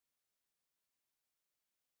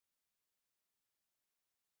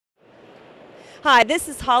Hi, this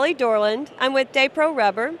is Holly Dorland. I'm with Daypro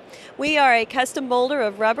Rubber. We are a custom molder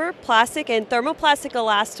of rubber, plastic, and thermoplastic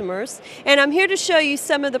elastomers, and I'm here to show you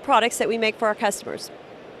some of the products that we make for our customers.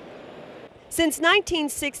 Since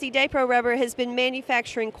 1960, Daypro Rubber has been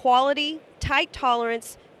manufacturing quality, tight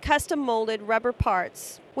tolerance, custom molded rubber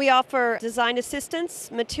parts. We offer design assistance,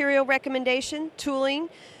 material recommendation, tooling,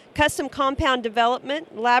 custom compound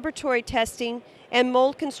development, laboratory testing, and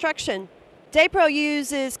mold construction. Daypro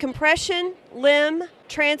uses compression, limb,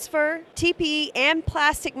 transfer, TPE, and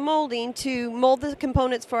plastic molding to mold the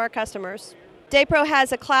components for our customers. Daypro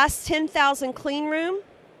has a Class 10,000 clean room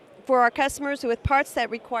for our customers with parts that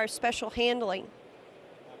require special handling.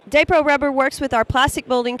 Daypro Rubber works with our plastic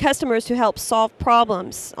molding customers to help solve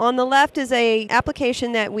problems. On the left is an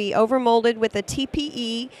application that we overmolded with a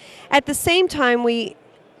TPE. At the same time, we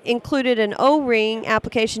included an O-ring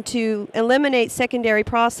application to eliminate secondary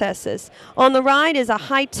processes. On the right is a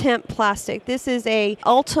high temp plastic. This is a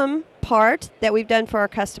Ultem part that we've done for our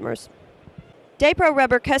customers. Daypro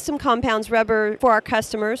Rubber custom compounds rubber for our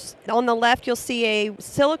customers. On the left you'll see a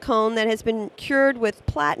silicone that has been cured with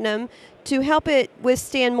platinum to help it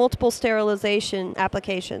withstand multiple sterilization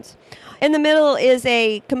applications. In the middle is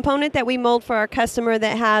a component that we mold for our customer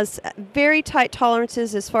that has very tight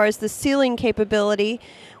tolerances as far as the sealing capability.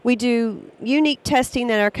 We do unique testing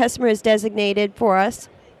that our customer has designated for us.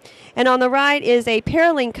 And on the right is a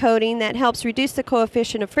Paralink coating that helps reduce the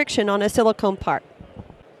coefficient of friction on a silicone part.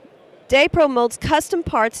 Daypro molds custom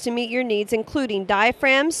parts to meet your needs, including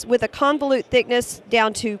diaphragms with a convolute thickness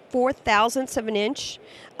down to 4/1000ths of an inch,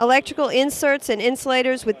 electrical inserts and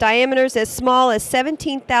insulators with diameters as small as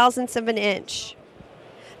 17/1000ths of an inch.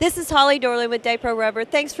 This is Holly Dorland with Daypro Rubber.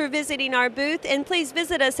 Thanks for visiting our booth, and please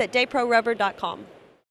visit us at dayprorubber.com.